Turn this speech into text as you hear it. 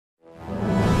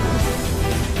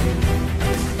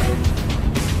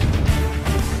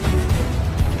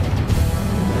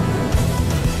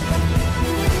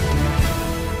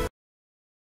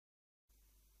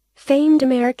Famed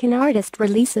American artist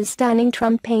releases stunning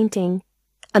Trump painting.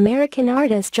 American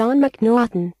artist John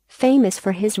McNaughton, famous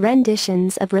for his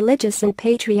renditions of religious and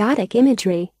patriotic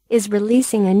imagery, is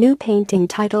releasing a new painting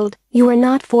titled, "You Are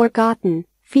Not Forgotten,"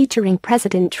 featuring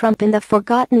President Trump and the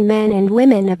forgotten men and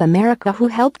women of America who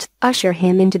helped usher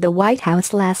him into the White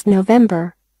House last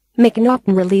November.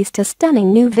 McNaughton released a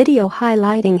stunning new video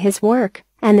highlighting his work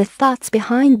and the thoughts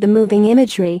behind the moving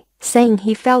imagery, saying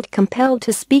he felt compelled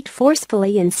to speak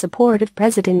forcefully in support of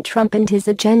President Trump and his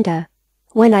agenda.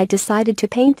 "When I decided to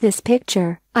paint this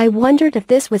picture, I wondered if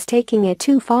this was taking it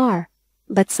too far.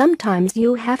 But sometimes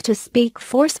you have to speak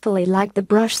forcefully like the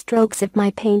brushstrokes of my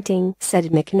painting,"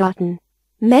 said McNaughton.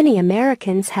 Many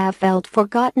Americans have felt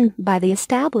forgotten by the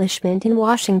establishment in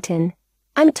Washington.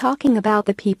 I'm talking about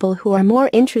the people who are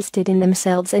more interested in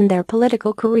themselves and their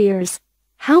political careers.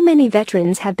 How many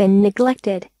veterans have been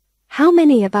neglected? How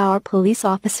many of our police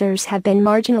officers have been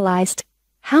marginalized?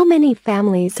 How many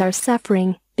families are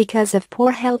suffering because of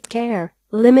poor health care,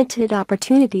 limited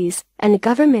opportunities, and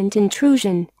government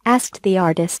intrusion?" asked the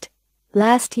artist.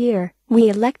 "Last year, we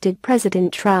elected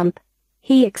President Trump.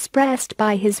 He expressed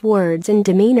by his words and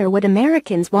demeanor what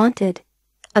Americans wanted.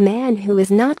 A man who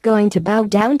is not going to bow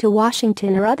down to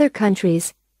Washington or other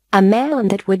countries. A man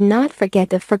that would not forget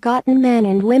the forgotten men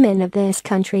and women of this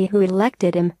country who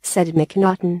elected him," said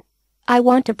McNaughton. "I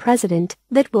want a president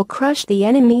that will crush the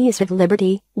enemies of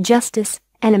liberty, justice,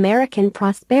 and American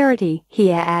prosperity,"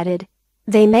 he added.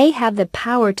 "They may have the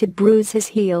power to bruise his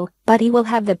heel, but he will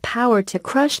have the power to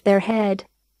crush their head."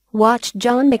 Watch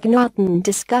John McNaughton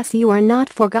discuss "You Are Not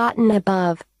Forgotten"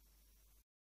 above.